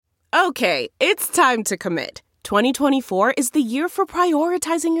Okay, it's time to commit. 2024 is the year for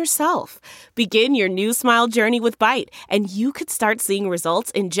prioritizing yourself. Begin your new smile journey with Byte, and you could start seeing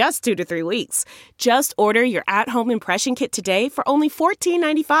results in just 2 to 3 weeks. Just order your at-home impression kit today for only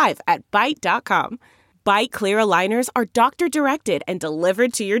 $14.95 at Byte.com. Byte Clear aligners are doctor-directed and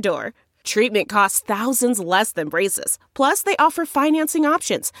delivered to your door. Treatment costs thousands less than braces. Plus, they offer financing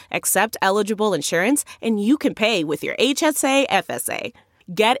options, accept eligible insurance, and you can pay with your HSA, FSA.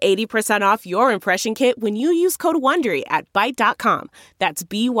 Get 80% off your impression kit when you use code WONDERY at Byte.com. That's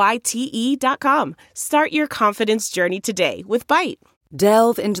BYTE.com. Start your confidence journey today with Byte.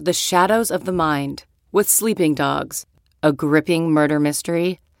 Delve into the shadows of the mind with Sleeping Dogs, a gripping murder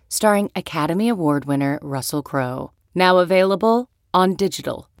mystery starring Academy Award winner Russell Crowe. Now available on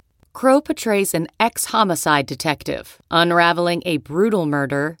digital. Crowe portrays an ex-homicide detective unraveling a brutal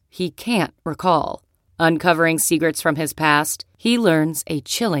murder he can't recall. Uncovering secrets from his past, he learns a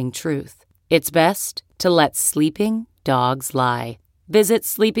chilling truth. It's best to let sleeping dogs lie. Visit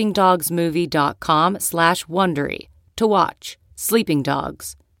sleepingdogsmovie.com/Wondery to watch Sleeping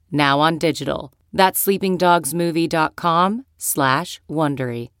Dogs, now on digital. That's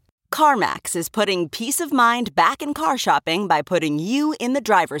sleepingdogsmovie.com/Wondery. CarMax is putting peace of mind back in car shopping by putting you in the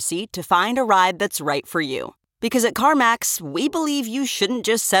driver's seat to find a ride that's right for you. Because at CarMax, we believe you shouldn't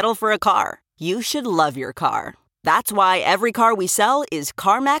just settle for a car. You should love your car. That's why every car we sell is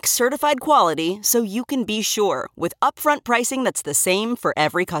CarMax certified quality, so you can be sure with upfront pricing that's the same for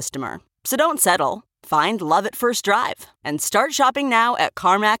every customer. So don't settle. Find love at first drive and start shopping now at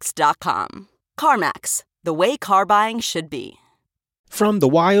CarMax.com. CarMax, the way car buying should be. From the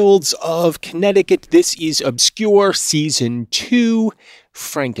wilds of Connecticut, this is Obscure Season 2,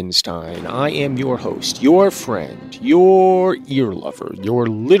 Frankenstein. I am your host, your friend, your ear lover, your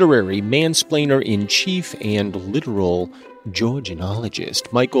literary mansplainer-in-chief and literal Georgianologist,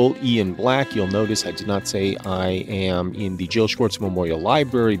 Michael Ian Black. You'll notice I did not say I am in the Jill Schwartz Memorial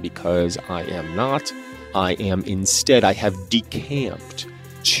Library because I am not. I have decamped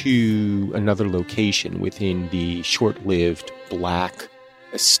to another location within the short-lived Black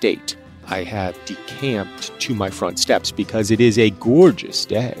estate. I have decamped to my front steps because it is a gorgeous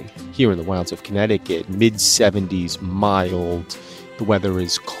day here in the wilds of Connecticut. Mid-70s, mild. The weather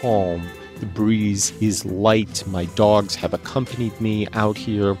is calm. The breeze is light. My dogs have accompanied me out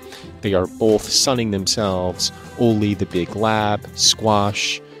here. They are both sunning themselves. Oli, the big lab,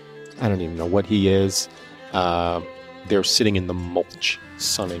 Squash, I don't even know what he is. They're sitting in the mulch,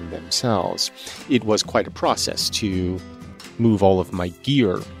 sunning themselves. It was quite a process to move all of my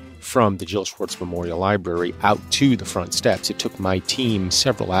gear from the Jill Schwartz Memorial Library out to the front steps. It took my team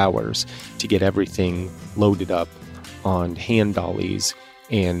several hours to get everything loaded up on hand dollies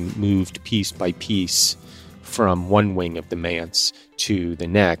and moved piece by piece from one wing of the manse to the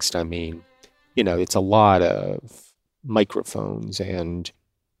next. I mean, it's a lot of microphones, and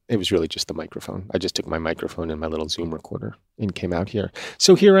it was really just the microphone. I just took my microphone and my little Zoom recorder and came out here.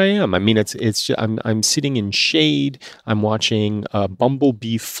 So here I am. I mean, I'm sitting in shade. I'm watching a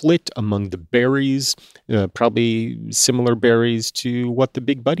bumblebee flit among the berries, probably similar berries to what the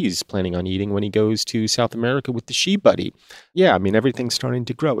big buddy's planning on eating when he goes to South America with the she buddy. Yeah, I mean, everything's starting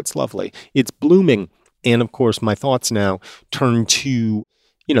to grow. It's lovely. It's blooming. And of course, my thoughts now turn to,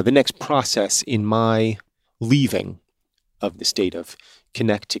 the next process in my leaving of the state of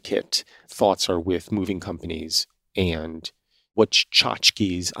Connecticut. Thoughts are with moving companies and what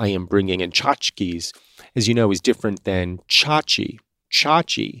tchotchkes I am bringing. And tchotchkes, as you know, is different than chachi.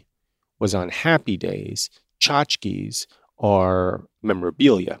 Chachi was on happy days. Tchotchkes are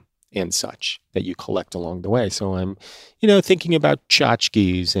memorabilia and such that you collect along the way. So I'm, thinking about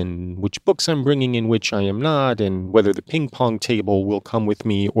tchotchkes and which books I'm bringing and which I am not, and whether the ping pong table will come with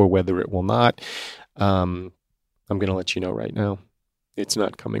me or whether it will not. I'm going to let you know right now. It's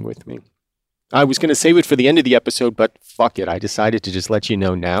not coming with me. I was going to save it for the end of the episode, but fuck it. I decided to just let you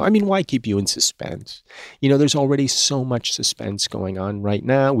know now. I mean, why keep you in suspense? There's already so much suspense going on right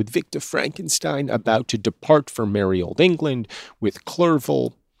now with Victor Frankenstein about to depart for merry old England, with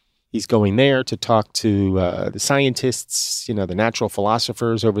Clerval. He's going there to talk to the scientists, the natural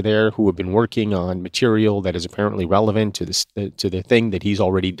philosophers over there who have been working on material that is apparently relevant to the thing that he's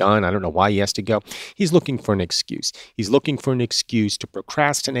already done. I don't know why he has to go. He's looking for an excuse. He's looking for an excuse to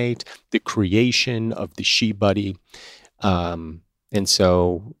procrastinate the creation of the she-buddy. And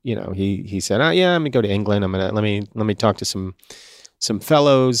so, he said, I'm going to go to England. Let me talk to some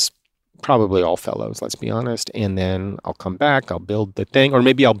fellows. Probably all fellows, let's be honest. And then I'll come back. I'll build the thing, or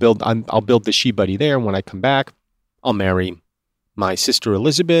maybe I'll build the she buddy there. When I come back, I'll marry my sister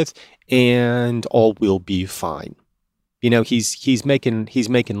Elizabeth, and all will be fine. he's making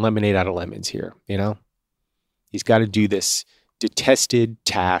lemonade out of lemons here, He's got to do this detested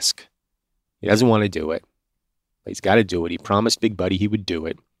task. He doesn't want to do it, but he's got to do it. He promised Big Buddy he would do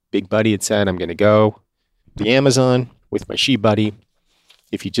it. Big Buddy had said, I'm going to go to the Amazon with my she buddy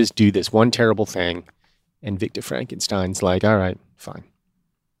if you just do this one terrible thing. And Victor Frankenstein's like, all right, fine.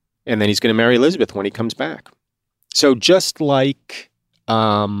 And then he's going to marry Elizabeth when he comes back. So just like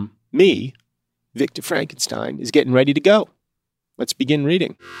me, Victor Frankenstein is getting ready to go. Let's begin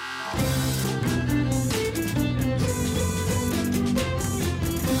reading.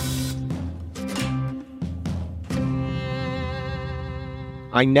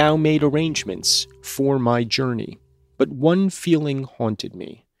 I now made arrangements for my journey, but one feeling haunted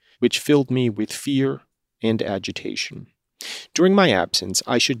me, which filled me with fear and agitation. During my absence,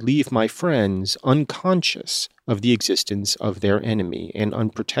 I should leave my friends unconscious of the existence of their enemy and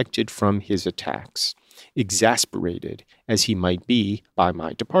unprotected from his attacks, exasperated as he might be by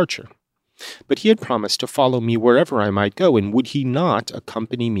my departure. But he had promised to follow me wherever I might go, and would he not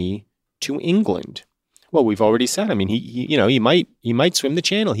accompany me to England? Well, we've already said, he might swim the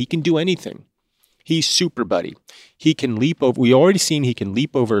channel. He can do anything. He's super buddy. He can leap over. We already seen he can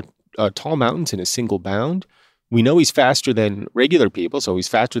leap over tall mountains in a single bound. We know he's faster than regular people, so he's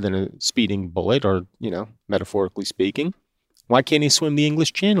faster than a speeding bullet, or, metaphorically speaking. Why can't he swim the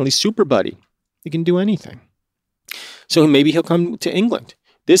English Channel? He's super buddy. He can do anything. So maybe he'll come to England.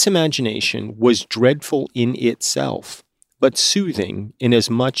 This imagination was dreadful in itself, but soothing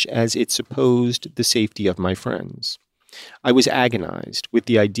inasmuch as it supposed the safety of my friends. I was agonized with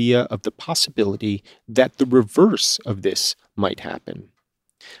the idea of the possibility that the reverse of this might happen.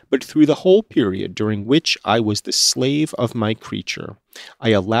 But through the whole period during which I was the slave of my creature, I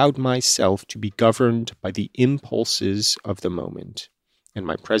allowed myself to be governed by the impulses of the moment, and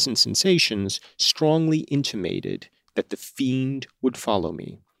my present sensations strongly intimated that the fiend would follow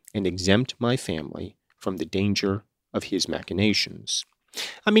me and exempt my family from the danger of his machinations.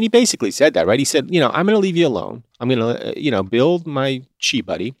 He basically said that, right? He said, I'm going to leave you alone. I'm going to, build my she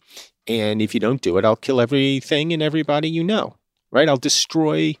buddy. And if you don't do it, I'll kill everything and everybody you know, right? I'll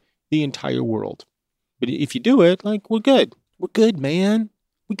destroy the entire world. But if you do it, we're good. We're good, man.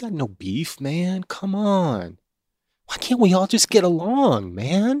 We got no beef, man. Come on. Why can't we all just get along,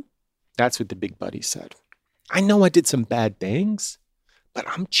 man? That's what the Big Buddy said. I know I did some bad things, but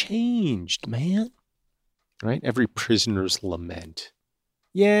I'm changed, man. Right? Every prisoner's lament.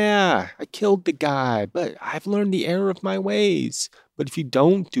 Yeah, I killed the guy, but I've learned the error of my ways. But if you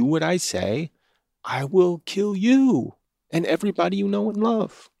don't do what I say, I will kill you and everybody you know and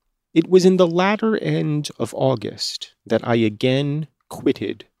love. It was in the latter end of August that I again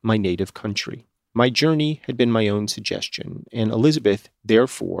quitted my native country. My journey had been my own suggestion, and Elizabeth,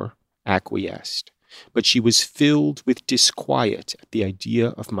 therefore, acquiesced. But she was filled with disquiet at the idea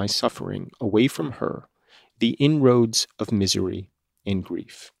of my suffering away from her the inroads of misery and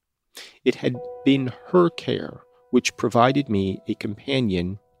grief. It had been her care which provided me a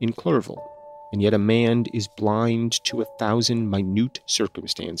companion in Clerval, and yet a man is blind to 1,000 minute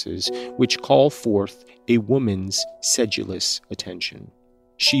circumstances which call forth a woman's sedulous attention.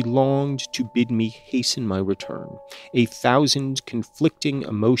 She longed to bid me hasten my return. 1,000 conflicting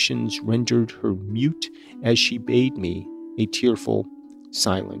emotions rendered her mute as she bade me a tearful,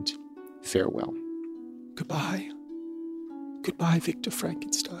 silent farewell. Goodbye. Goodbye, Victor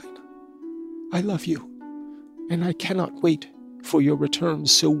Frankenstein. I love you, and I cannot wait for your return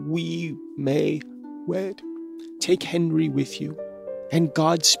so we may wed. Take Henry with you, and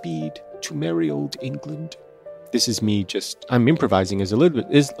Godspeed to merry old England. This is me I'm improvising as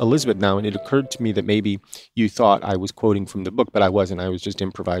Elizabeth now, and it occurred to me that maybe you thought I was quoting from the book, but I wasn't. I was just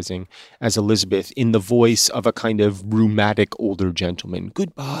improvising as Elizabeth in the voice of a kind of rheumatic older gentleman.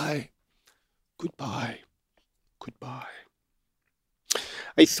 Goodbye. Goodbye. Goodbye.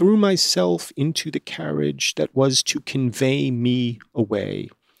 I threw myself into the carriage that was to convey me away,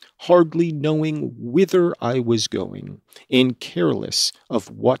 hardly knowing whither I was going, and careless of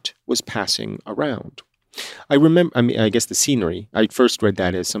what was passing around. I remember, I guess the scenery, I first read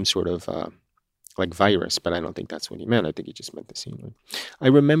that as some sort of virus, but I don't think that's what he meant. I think he just meant the scenery. I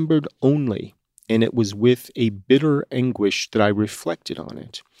remembered only, and it was with a bitter anguish that I reflected on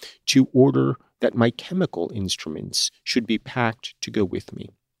it, to order that my chemical instruments should be packed to go with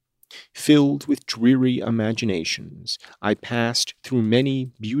me. Filled with dreary imaginations, I passed through many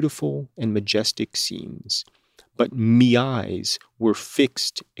beautiful and majestic scenes, but me eyes were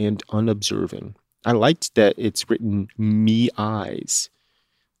fixed and unobserving. I liked that it's written me eyes.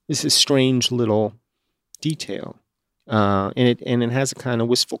 This is a strange little detail, and it has a kind of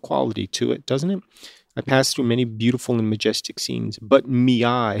wistful quality to it, doesn't it? I passed through many beautiful and majestic scenes, but me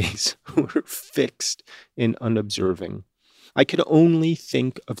eyes were fixed and unobserving. I could only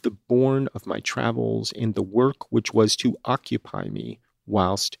think of the bourne of my travels and the work which was to occupy me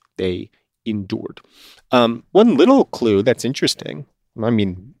whilst they endured. One little clue that's interesting, I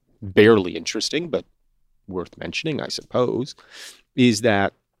mean, barely interesting, but worth mentioning, I suppose, is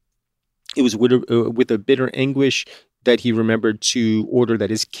that it was with a bitter anguish that he remembered to order that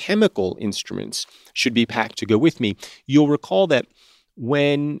his chemical instruments should be packed to go with me. You'll recall that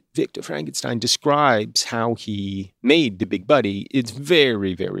when Victor Frankenstein describes how he made the Big Buddy, it's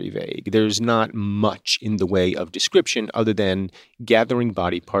very, very vague. There's not much in the way of description other than gathering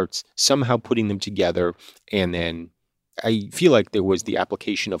body parts, somehow putting them together, and then I feel like there was the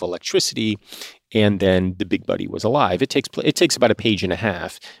application of electricity, and then the Big Buddy was alive. It takes about a page and a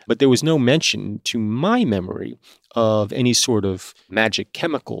half, but there was no mention to my memory of any sort of magic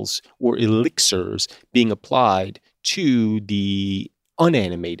chemicals or elixirs being applied to the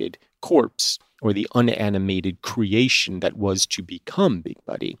unanimated corpse or the unanimated creation that was to become Big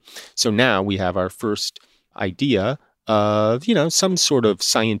Buddy. So now we have our first idea of, some sort of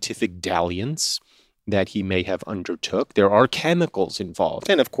scientific dalliance that he may have undertook. There are chemicals involved.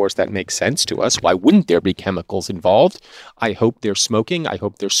 And of course, that makes sense to us. Why wouldn't there be chemicals involved? I hope they're smoking. I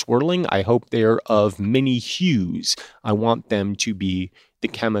hope they're swirling. I hope they're of many hues. I want them to be the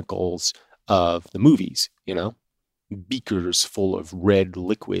chemicals of the movies, beakers full of red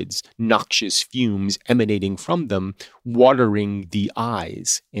liquids, noxious fumes emanating from them, watering the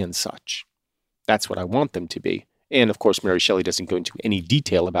eyes and such. That's what I want them to be. And of course, Mary Shelley doesn't go into any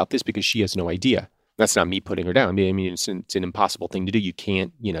detail about this because she has no idea. That's not me putting her down. I mean, it's an impossible thing to do. You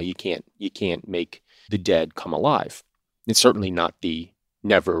can't make the dead come alive. It's certainly not the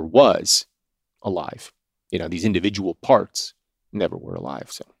never was alive. These individual parts never were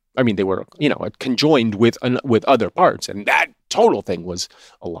alive. So, I mean, they were, conjoined with other parts, and that total thing was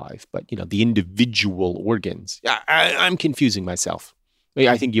alive. But, the individual organs, I'm confusing myself.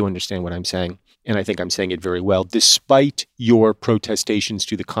 I think you understand what I'm saying, and I think I'm saying it very well, despite your protestations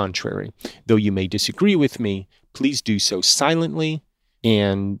to the contrary. Though you may disagree with me, please do so silently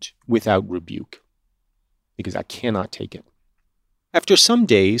and without rebuke, because I cannot take it. After some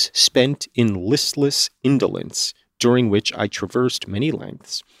days spent in listless indolence, during which I traversed many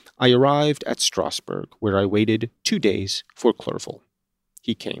lengths, I arrived at Strasbourg, where I waited 2 days for Clerval.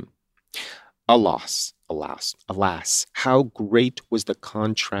 He came. Alas, how great was the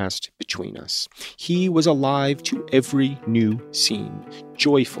contrast between us. He was alive to every new scene,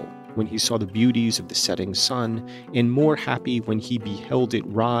 joyful when he saw the beauties of the setting sun, and more happy when he beheld it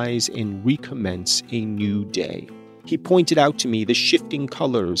rise and recommence a new day. He pointed out to me the shifting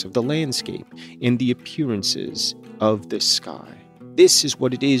colors of the landscape and the appearances of the sky. This is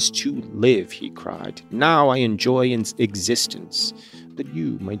what it is to live, he cried. Now I enjoy existence. But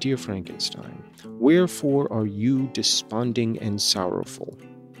you, my dear Frankenstein, wherefore are you desponding and sorrowful?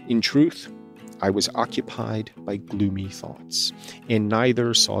 In truth, I was occupied by gloomy thoughts, and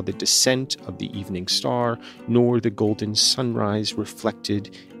neither saw the descent of the evening star, nor the golden sunrise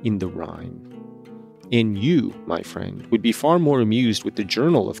reflected in the Rhine. And you, my friend, would be far more amused with the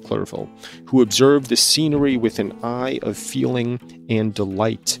journal of Clerval, who observed the scenery with an eye of feeling and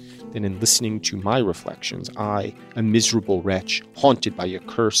delight, than in listening to my reflections, I, a miserable wretch, haunted by a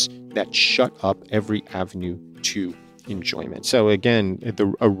curse that shut up every avenue to enjoyment. So again,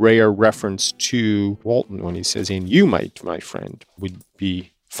 a rare reference to Walton when he says, and you, my friend, would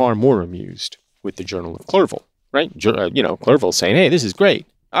be far more amused with the journal of Clerval, right? Clerval's saying, hey, this is great.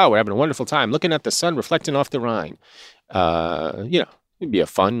 Oh, we're having a wonderful time looking at the sun reflecting off the Rhine. It'd be a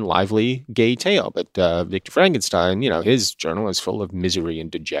fun, lively, gay tale. But Victor Frankenstein, his journal is full of misery and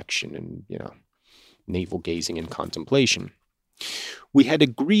dejection and, navel-gazing and contemplation. We had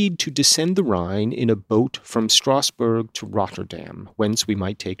agreed to descend the Rhine in a boat from Strasbourg to Rotterdam, whence we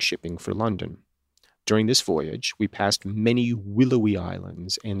might take shipping for London. During this voyage, we passed many willowy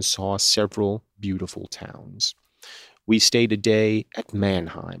islands and saw several beautiful towns. We stayed a day at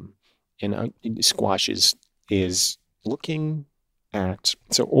Mannheim, and Squash is looking at...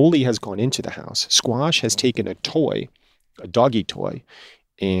 So Ole has gone into the house. Squash has taken a toy, a doggy toy,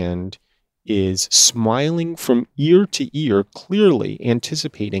 and is smiling from ear to ear, clearly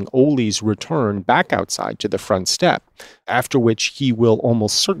anticipating Ole's return back outside to the front step, after which he will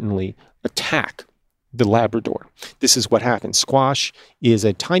almost certainly attack the Labrador. This is what happens. Squash is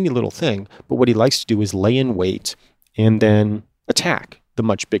a tiny little thing, but what he likes to do is lay in wait and then attack the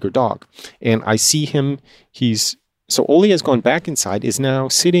much bigger dog. And I see him, so Ole has gone back inside, is now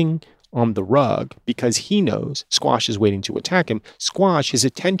sitting on the rug because he knows Squash is waiting to attack him. Squash, his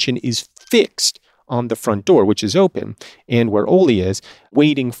attention is fixed on the front door, which is open, and where Ole is,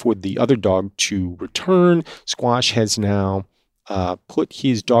 waiting for the other dog to return. Squash has now put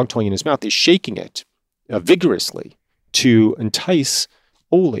his dog toy in his mouth, is shaking it vigorously to entice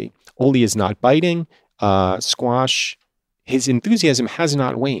Ole. Ole is not biting. Squash, his enthusiasm has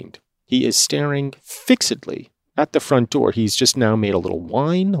not waned. He is staring fixedly at the front door. He's just now made a little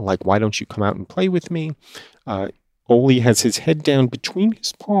whine, like, why don't you come out and play with me? Ole has his head down between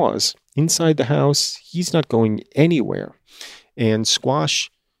his paws inside the house. He's not going anywhere. And Squash,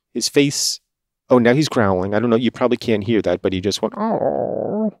 his face, oh, now he's growling. I don't know, you probably can't hear that, but he just went,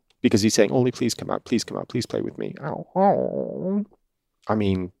 oh, because he's saying, Ole, please come out, please play with me. Oh. I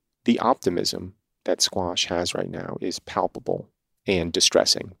mean, the optimism that Squash has right now is palpable and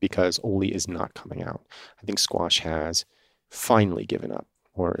distressing because Ole is not coming out. I think Squash has finally given up,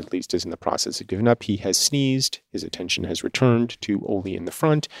 or at least is in the process of giving up. He has sneezed. His attention has returned to Ole in the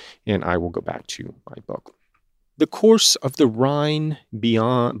front, and I will go back to my book. The course of the Rhine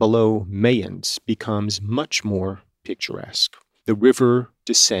below Mayence becomes much more picturesque. The river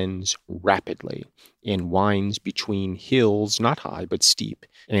descends rapidly and winds between hills, not high, but steep.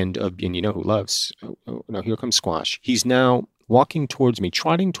 And you know who loves, no, here comes Squash. He's now walking towards me,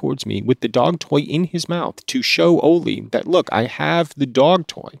 trotting towards me with the dog toy in his mouth to show Ole that, look, I have the dog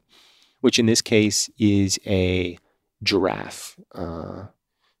toy, which in this case is a giraffe, a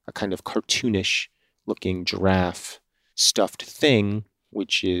kind of cartoonish looking giraffe stuffed thing,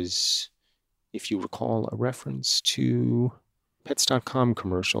 which is, if you recall, a reference to Pets.com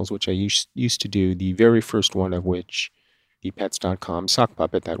commercials, which I used to do, the very first one of which the Pets.com sock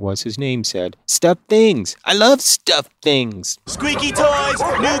puppet, that was his name, said, "Stuffed things. I love stuffed things." Squeaky toys,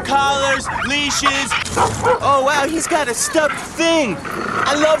 new collars, leashes. Oh, wow, he's got a stuffed thing.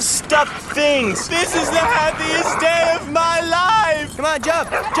 I love stuffed things. This is the happiest day of my life. Come on,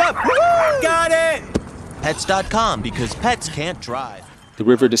 jump. Woo! Got it. Pets.com, because pets can't drive. The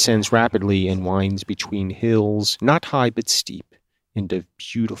river descends rapidly and winds between hills, not high but steep, into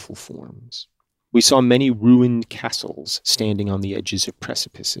beautiful forms. We saw many ruined castles standing on the edges of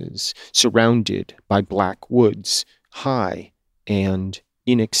precipices, surrounded by black woods, high and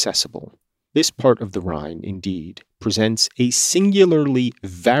inaccessible. This part of the Rhine, indeed, presents a singularly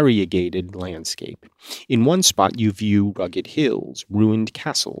variegated landscape. In one spot you view rugged hills, ruined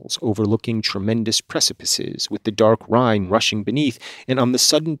castles, overlooking tremendous precipices, with the dark Rhine rushing beneath, and on the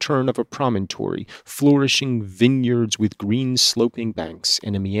sudden turn of a promontory, flourishing vineyards with green sloping banks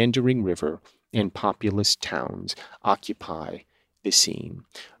and a meandering river, and populous towns occupy the scene.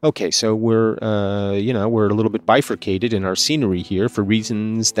 Okay, so we're a little bit bifurcated in our scenery here for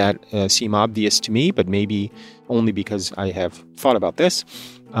reasons that seem obvious to me, but maybe only because I have thought about this,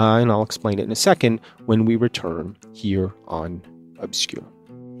 and I'll explain it in a second when we return here on Obscure.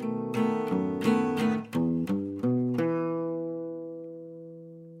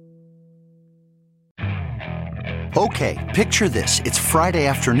 Okay, picture this. It's Friday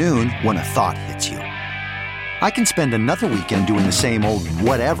afternoon when a thought hits you. I can spend another weekend doing the same old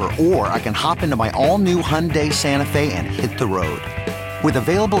whatever, or I can hop into my all-new Hyundai Santa Fe and hit the road. With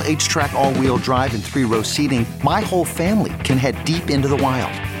available H-Track all-wheel drive and 3-row seating, my whole family can head deep into the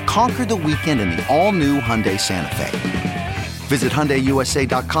wild. Conquer the weekend in the all-new Hyundai Santa Fe. Visit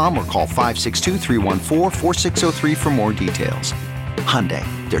HyundaiUSA.com or call 562-314-4603 for more details. Hyundai,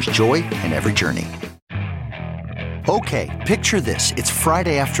 there's joy in every journey. Okay, picture this. It's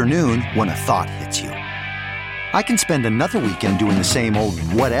Friday afternoon when a thought hits you. I can spend another weekend doing the same old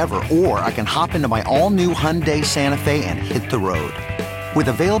whatever, or I can hop into my all-new Hyundai Santa Fe and hit the road. With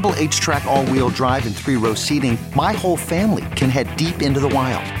available H-Track all-wheel drive and 3-row seating, my whole family can head deep into the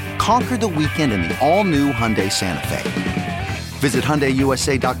wild. Conquer the weekend in the all-new Hyundai Santa Fe. Visit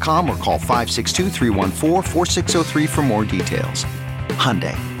HyundaiUSA.com or call 562-314-4603 for more details.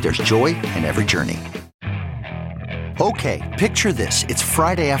 Hyundai, there's joy in every journey. Okay, picture this. It's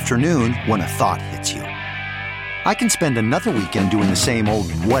Friday afternoon when a thought hits you. I can spend another weekend doing the same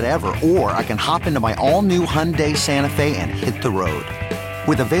old whatever, or I can hop into my all-new Hyundai Santa Fe and hit the road.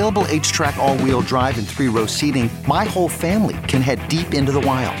 With available H-Track all-wheel drive and 3-row seating, my whole family can head deep into the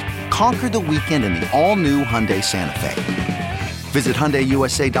wild. Conquer the weekend in the all-new Hyundai Santa Fe. Visit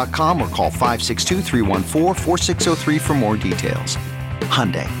HyundaiUSA.com or call 562-314-4603 for more details.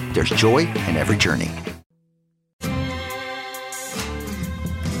 Hyundai, there's joy in every journey.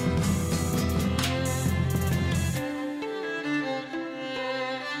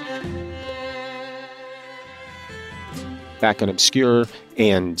 Back on Obscure,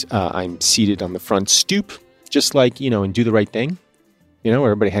 and I'm seated on the front stoop, just like, in Do the Right Thing, where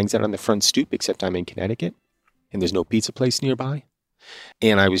everybody hangs out on the front stoop, except I'm in Connecticut, and there's no pizza place nearby.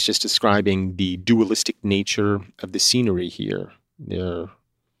 And I was just describing the dualistic nature of the scenery here. They're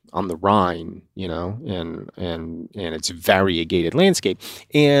on the Rhine, and it's variegated landscape.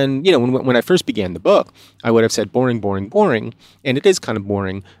 And, when I first began the book, I would have said boring, boring, boring. And it is kind of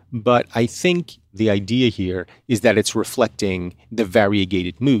boring. But I think the idea here is that it's reflecting the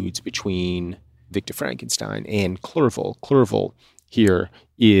variegated moods between Victor Frankenstein and Clerval. Clerval here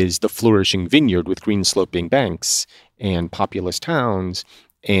is the flourishing vineyard with green sloping banks and populous towns.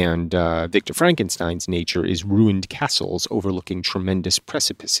 And Victor Frankenstein's nature is ruined castles overlooking tremendous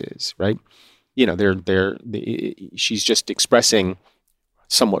precipices, right? She's just expressing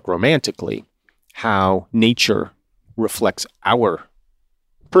somewhat romantically how nature reflects our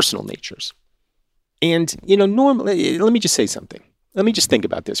personal natures. And, normally, let me just say something. Let me just think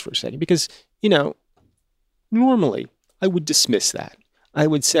about this for a second, because, normally I would dismiss that. I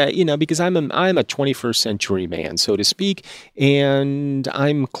would say, because I'm a 21st century man, so to speak, and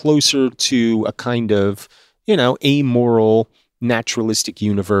I'm closer to a kind of, amoral, naturalistic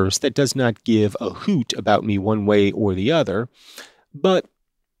universe that does not give a hoot about me one way or the other. But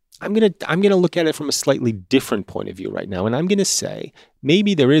I'm gonna look at it from a slightly different point of view right now, and I'm gonna say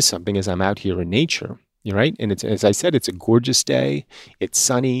maybe there is something as I'm out here in nature, right? And it's, as I said, it's a gorgeous day. It's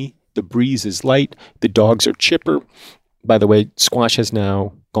sunny. The breeze is light. The dogs are chipper. By the way, Squash has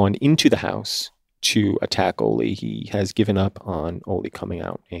now gone into the house to attack Oli. He has given up on Oli coming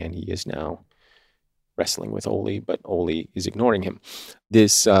out, and he is now wrestling with Oli, but Oli is ignoring him.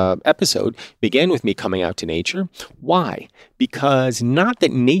 This episode began with me coming out to nature. Why? Because not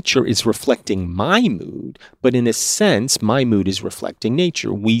that nature is reflecting my mood, but in a sense, my mood is reflecting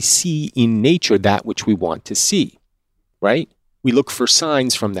nature. We see in nature that which we want to see, right? We look for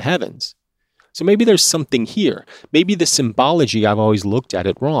signs from the heavens. So maybe there's something here. Maybe the symbology, I've always looked at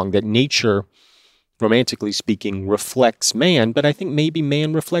it wrong, that nature, romantically speaking, reflects man, but I think maybe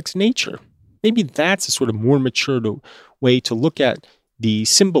man reflects nature. Maybe that's a sort of more mature way to look at the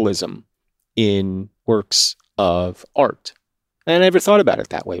symbolism in works of art. And I never thought about it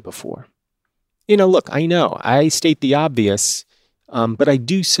that way before. Look, I know, I state the obvious, but I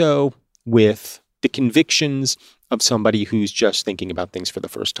do so with the convictions of somebody who's just thinking about things for the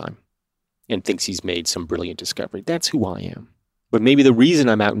first time and thinks he's made some brilliant discovery. That's who I am. But maybe the reason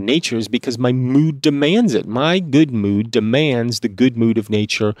I'm out in nature is because my mood demands it. My good mood demands the good mood of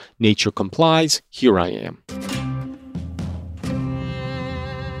nature. Nature complies. Here I am.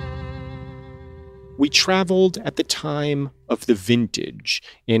 We traveled at the time of the vintage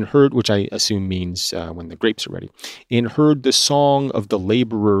and heard, which I assume means when the grapes are ready, and heard the song of the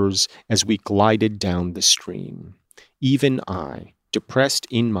laborers as we glided down the stream. Even I, depressed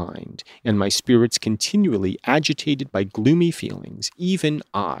in mind, and my spirits continually agitated by gloomy feelings, even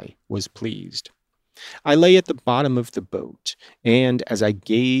I was pleased. I lay at the bottom of the boat, and as I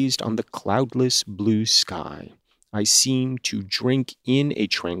gazed on the cloudless blue sky, I seemed to drink in a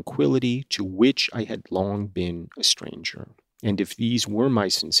tranquility to which I had long been a stranger. And if these were my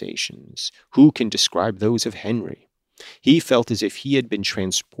sensations, who can describe those of Henry? He felt as if he had been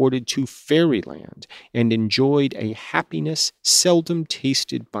transported to fairyland and enjoyed a happiness seldom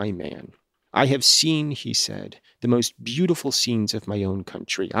tasted by man. I have seen, he said, the most beautiful scenes of my own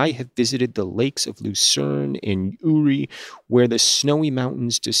country. I have visited the lakes of Lucerne and Uri, where the snowy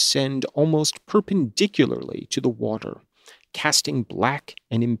mountains descend almost perpendicularly to the water, casting black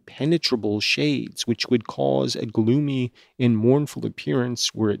and impenetrable shades which would cause a gloomy and mournful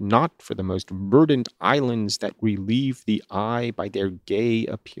appearance were it not for the most verdant islands that relieve the eye by their gay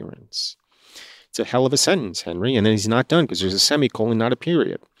appearance. It's a hell of a sentence, Henry, and then he's not done because there's a semicolon, not a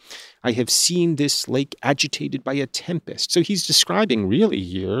period. I have seen this lake agitated by a tempest. So he's describing really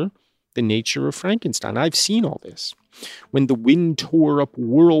here the nature of Frankenstein. I've seen all this. When the wind tore up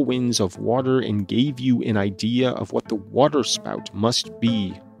whirlwinds of water and gave you an idea of what the waterspout must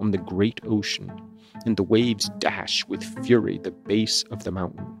be on the great ocean, and the waves dash with fury the base of the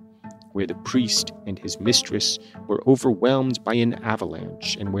mountain, where the priest and his mistress were overwhelmed by an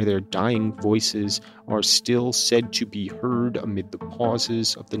avalanche, and where their dying voices are still said to be heard amid the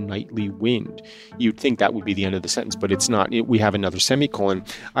pauses of the nightly wind. You'd think that would be the end of the sentence, but it's not. We have another semicolon.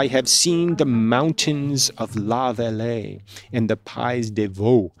 I have seen the mountains of La Valais and the Pays de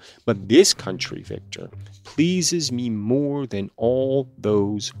Vaud, but this country, Victor, pleases me more than all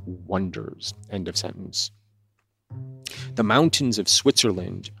those wonders. End of sentence. The mountains of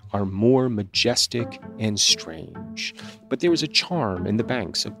Switzerland are more majestic and strange, but there is a charm in the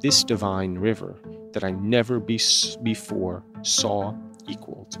banks of this divine river that I never before saw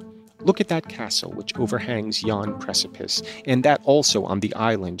equaled. Look at that castle which overhangs yon precipice, and that also on the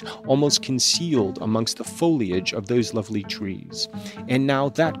island, almost concealed amongst the foliage of those lovely trees. And now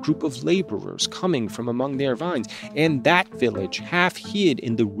that group of laborers coming from among their vines, and that village half hid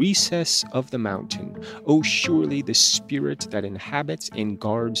in the recess of the mountain. Oh, surely the spirit that inhabits and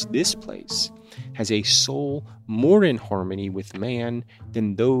guards this place has a soul more in harmony with man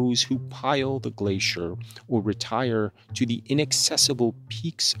than those who pile the glacier or retire to the inaccessible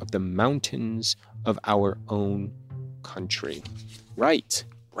peaks of the mountains of our own country. Right.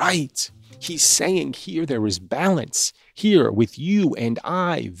 He's saying here there is balance. Here with you and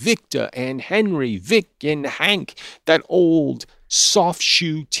I, Victor and Henry, Vic and Hank, that old soft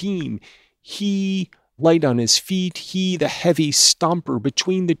shoe team. He light on his feet, he the heavy stomper.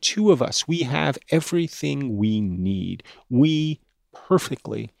 Between the two of us, we have everything we need. We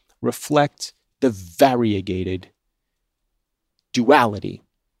perfectly reflect the variegated duality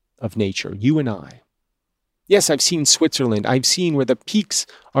of nature, you and I. Yes, I've seen Switzerland. I've seen where the peaks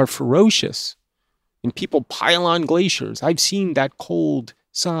are ferocious and people pile on glaciers. I've seen that cold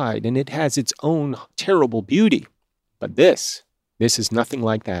side, and it has its own terrible beauty. But this is nothing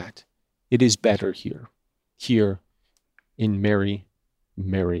like that. It is better here in merry,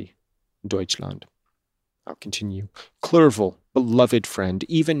 merry Deutschland. I'll continue. Clerval, beloved friend,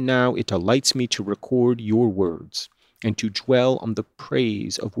 even now it delights me to record your words and to dwell on the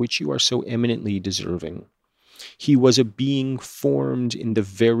praise of which you are so eminently deserving. He was a being formed in the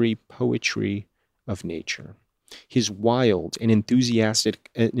very poetry of nature. His wild and enthusiastic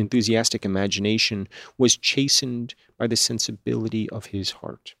imagination was chastened by the sensibility of his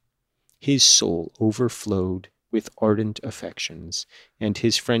heart. His soul overflowed with ardent affections, and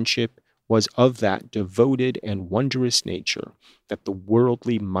his friendship was of that devoted and wondrous nature that the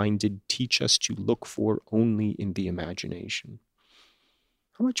worldly minded teach us to look for only in the imagination.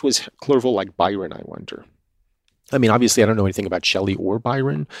 How much was Clerval like Byron, I wonder? I mean, obviously, I don't know anything about Shelley or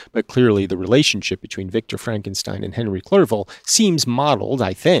Byron, but clearly the relationship between Victor Frankenstein and Henry Clerval seems modeled,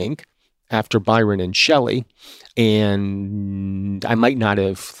 I think, after Byron and Shelley. And I might not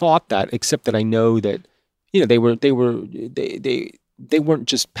have thought that, except that I know that, they weren't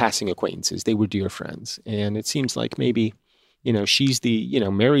just passing acquaintances. They were dear friends. And it seems like maybe, she's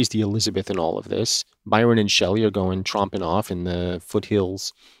Mary's the Elizabeth in all of this. Byron and Shelley are going tromping off in the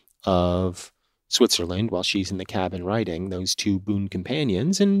foothills of Switzerland while she's in the cabin writing, those two boon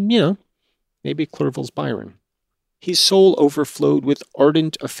companions. And, maybe Clerval's Byron. His soul overflowed with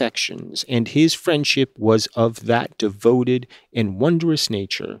ardent affections, and his friendship was of that devoted and wondrous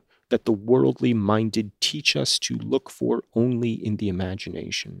nature that the worldly minded teach us to look for only in the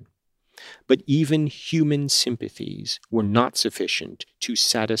imagination. But even human sympathies were not sufficient to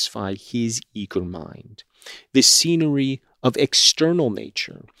satisfy his eager mind. The scenery of external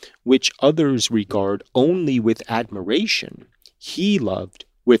nature, which others regard only with admiration, he loved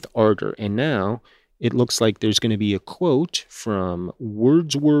with ardor. And now it looks like there's going to be a quote from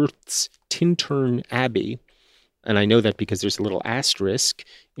Wordsworth's Tintern Abbey. And I know that because there's a little asterisk,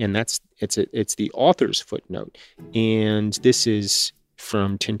 and it's the author's footnote. And this is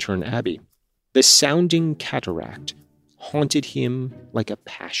from Tintern Abbey. The sounding cataract haunted him like a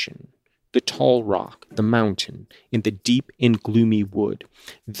passion. The tall rock, the mountain, and the deep and gloomy wood.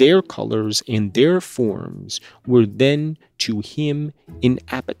 Their colors and their forms were then to him an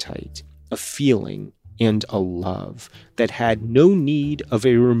appetite, a feeling, and a love that had no need of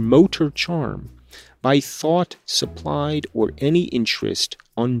a remoter charm, by thought supplied or any interest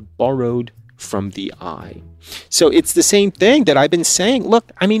unborrowed from the eye. So it's the same thing that I've been saying.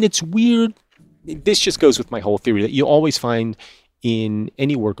 Look, I mean, it's weird. This just goes with my whole theory that you always find in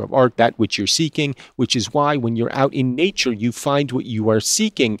any work of art that which you're seeking, which is why when you're out in nature, you find what you are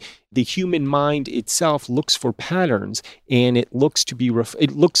seeking. The human mind itself looks for patterns, and it looks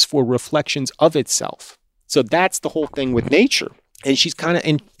for reflections of itself. So that's the whole thing with nature. And she's kind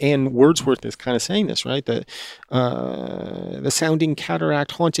of, and Wordsworth is kind of saying this, right? The sounding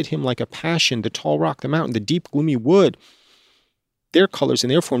cataract haunted him like a passion, the tall rock, the mountain, the deep gloomy wood. Their colors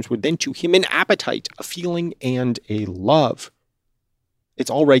and their forms were then to him an appetite, a feeling, and a love. It's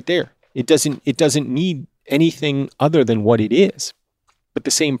all right there. It doesn't need anything other than what it is. But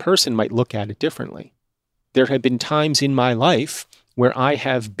the same person might look at it differently. There have been times in my life where I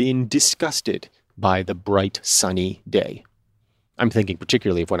have been disgusted by the bright, sunny day. I'm thinking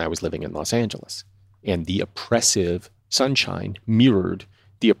particularly of when I was living in Los Angeles, and the oppressive sunshine mirrored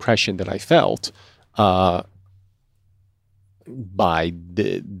the oppression that I felt by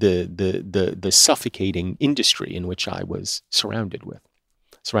the suffocating industry in which I was surrounded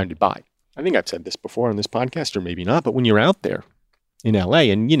by. I think I've said this before on this podcast, or maybe not, but when you're out there in LA.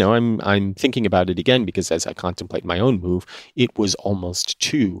 And, I'm thinking about it again because as I contemplate my own move, it was almost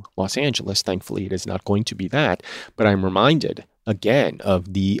to Los Angeles. Thankfully, it is not going to be that. But I'm reminded again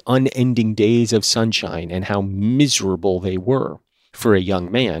of the unending days of sunshine and how miserable they were for a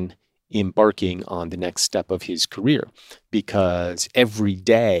young man embarking on the next step of his career, because every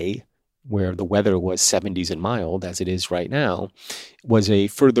day where the weather was 70s and mild, as it is right now, was a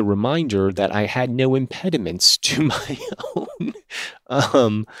further reminder that I had no impediments to my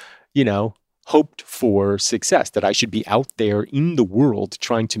own, hoped for success, that I should be out there in the world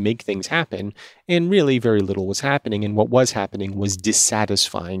trying to make things happen. And really very little was happening. And what was happening was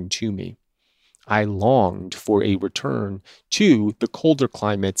dissatisfying to me. I longed for a return to the colder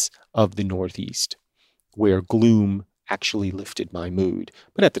climates of the Northeast, where gloom actually lifted my mood.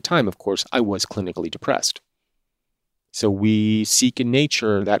 But at the time, of course, I was clinically depressed. So we seek in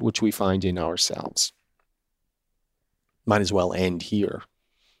nature that which we find in ourselves. Might as well end here,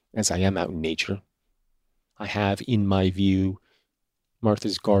 as I am out in nature. I have, in my view,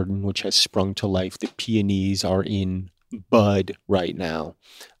 Martha's Garden, which has sprung to life. The peonies are in bud right now.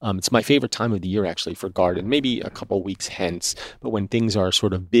 It's my favorite time of the year, actually, for garden, maybe a couple weeks hence. But when things are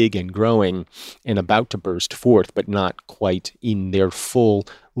sort of big and growing and about to burst forth, but not quite in their full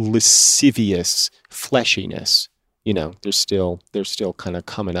lascivious fleshiness, they're still kind of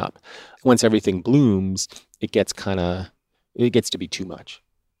coming up. Once everything blooms, it gets to be too much.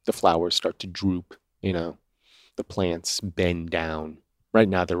 The flowers start to droop, the plants bend down. Right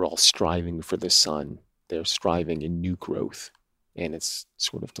now, they're all striving for the sun. They're striving in new growth, and it's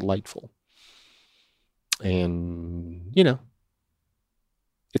sort of delightful. And,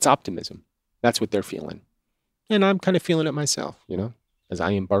 it's optimism. That's what they're feeling. And I'm kind of feeling it myself, as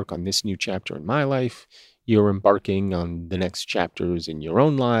I embark on this new chapter in my life. You're embarking on the next chapters in your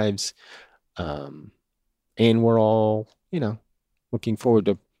own lives. And we're all, looking forward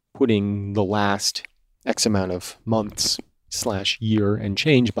to putting the last X amount of months/year and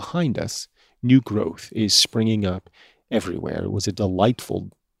change behind us. New growth is springing up everywhere. It was a delightful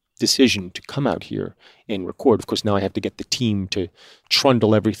decision to come out here and record. Of course, now I have to get the team to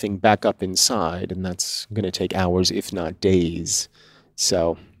trundle everything back up inside, and that's going to take hours, if not days.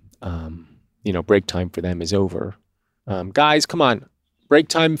 So, break time for them is over. Guys, come on. Break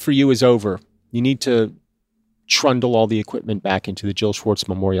time for you is over. You need to trundle all the equipment back into the Jill Schwartz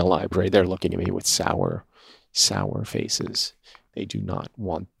Memorial Library. They're looking at me with sour faces. They do not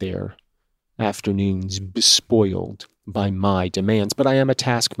want their afternoons bespoiled by my demands, but I am a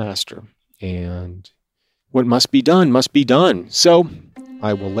taskmaster, and what must be done must be done. So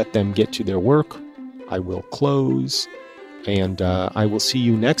I will let them get to their work. I will close, and I will see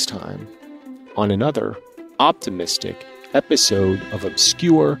you next time on another optimistic episode of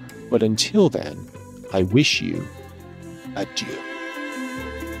Obscure. But until then, I wish you adieu.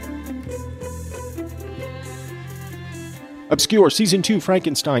 Obscure Season 2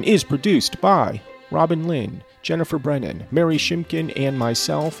 Frankenstein is produced by Robin Lynn, Jennifer Brennan, Mary Shimkin, and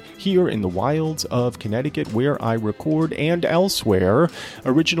myself here in the wilds of Connecticut, where I record, and elsewhere.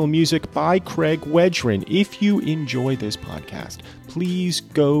 Original music by Craig Wedgren. If you enjoy this podcast, please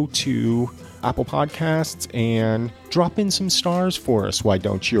go to Apple Podcasts and drop in some stars for us. Why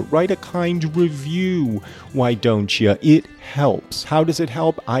don't you? Write a kind review. Why don't you? It helps. How does it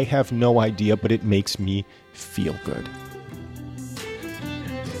help? I have no idea, but it makes me feel good.